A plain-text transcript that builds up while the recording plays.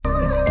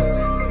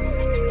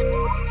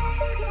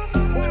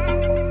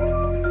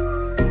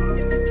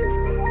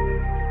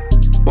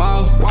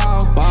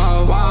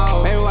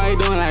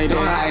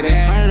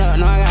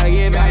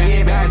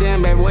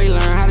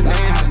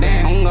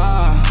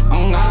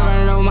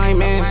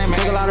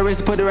Took a lot of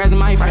risks to put the rest of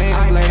my pants.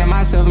 I slayed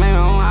myself, made my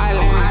own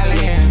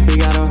island. Yeah. We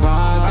got a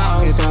rock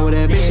out. If I with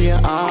that bitch, she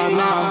all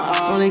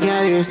now. Only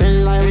carry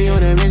extensions like we on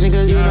that mission,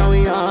 cause you know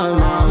we all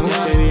now.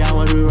 Baby, I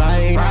want you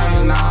right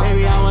now.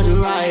 Baby, I want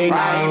you right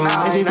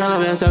now. And she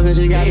feeling herself cause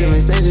she got them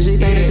extensions. She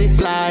think that she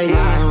fly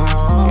now.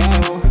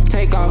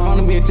 Take off on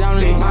the bitch, I'm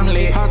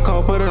lit. Hot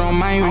cold, put it on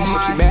my wrist.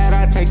 If she bad,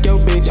 I take your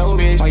bitch.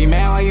 Why you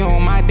mad? Why you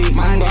on my dick?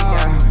 Run it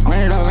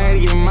up, had to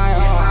give my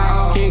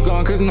all. Keep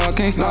going, cause no, I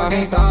can't stop.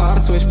 All the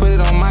switch, put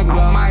it on my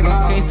glove.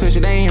 Can't switch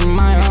it, they ain't in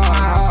my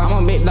heart.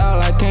 I'm a big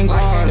dog like King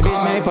Kong. The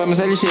bitch made for me,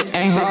 so this shit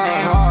ain't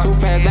hard. Too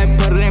fast, they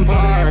put it in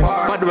park.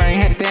 Fuck the rain,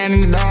 had to stand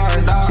in the dark.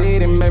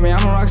 Shit, and baby,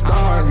 I'm a rock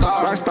star.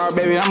 Rock star,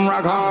 baby, I'm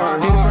rock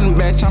hard. Hit it from the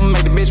back, tryna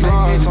make the bitch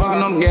raw.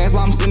 Smoking on the gas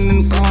while I'm sitting in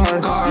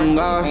the car.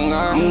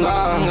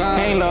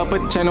 Can't love,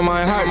 put the chain on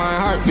my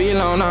heart.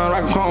 Feel on now,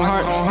 rock a chrome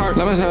heart.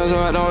 Love myself, so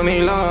I don't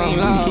need love.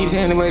 You keep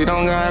saying the way,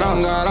 don't got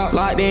up.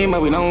 Locked in,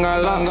 but we don't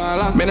got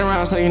lock. Been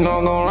around, so you know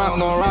I'm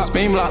gon' rock.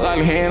 Spin block like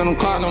a hand on the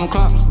clock.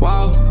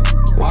 Wow.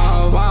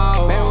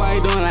 Baby, why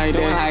you doing like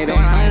that? I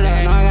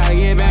know I gotta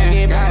get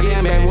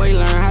back. Baby, wait,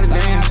 learn how to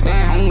dance.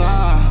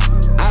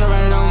 I done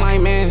run it on my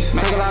mans.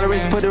 Took a lot of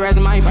risks, put the rest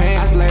of my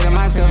pants. I slayed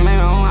myself, made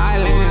my own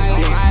island.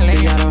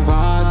 We got a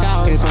rock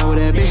out. If I with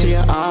that bitch, she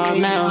all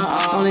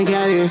now. Only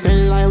carry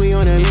extensions like we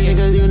on that mission,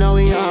 cause you know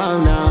we all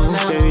now.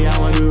 Baby, I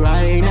want you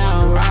right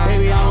now.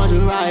 Baby, I want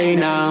you right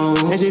now.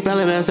 And she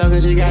feeling herself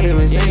cause she got them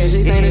extensions.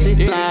 She think that she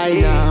fly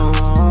now.